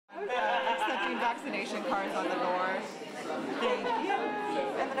seen vaccination cards on the door. Thank you.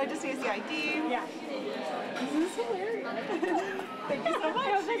 And then I just use the ID. Yeah. This is hilarious. Thank you so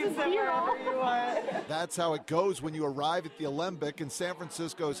much. You can sit wherever you want. That's how it goes when you arrive at the Alembic in San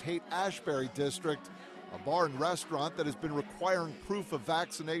Francisco's Haight-Ashbury district, a bar and restaurant that has been requiring proof of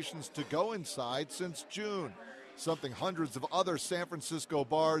vaccinations to go inside since June, something hundreds of other San Francisco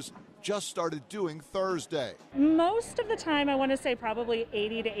bars just started doing Thursday. Most of the time, I want to say probably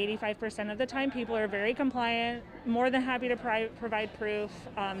 80 to 85% of the time, people are very compliant, more than happy to provide proof,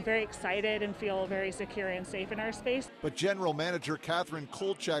 very excited and feel very secure and safe in our space. But General Manager Catherine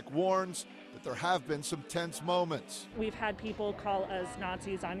Kolchak warns that there have been some tense moments. We've had people call us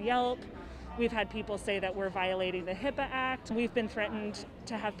Nazis on Yelp. We've had people say that we're violating the HIPAA Act. We've been threatened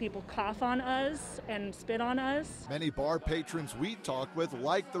to have people cough on us and spit on us. Many bar patrons we talked with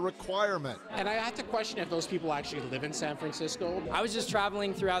like the requirement. And I have to question if those people actually live in San Francisco. I was just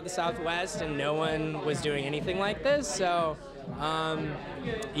traveling throughout the Southwest and no one was doing anything like this. So,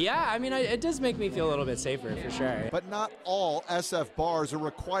 yeah, I mean, it does make me feel a little bit safer for sure. But not all SF bars are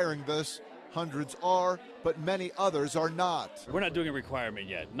requiring this. Hundreds are, but many others are not. We're not doing a requirement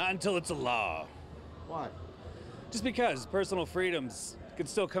yet, not until it's a law. Why? Just because personal freedoms can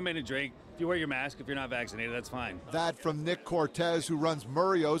still come in and drink. If you wear your mask, if you're not vaccinated, that's fine. That from Nick Cortez, who runs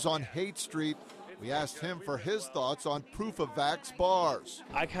Murrio's on Haight Street. We asked him for his thoughts on proof of vax bars.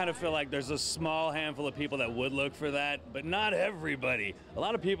 I kind of feel like there's a small handful of people that would look for that, but not everybody. A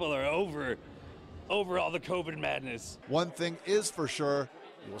lot of people are over all the COVID madness. One thing is for sure,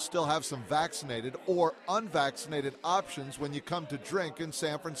 you will still have some vaccinated or unvaccinated options when you come to drink in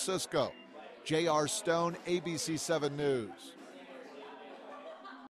San Francisco. J.R. Stone, ABC 7 News.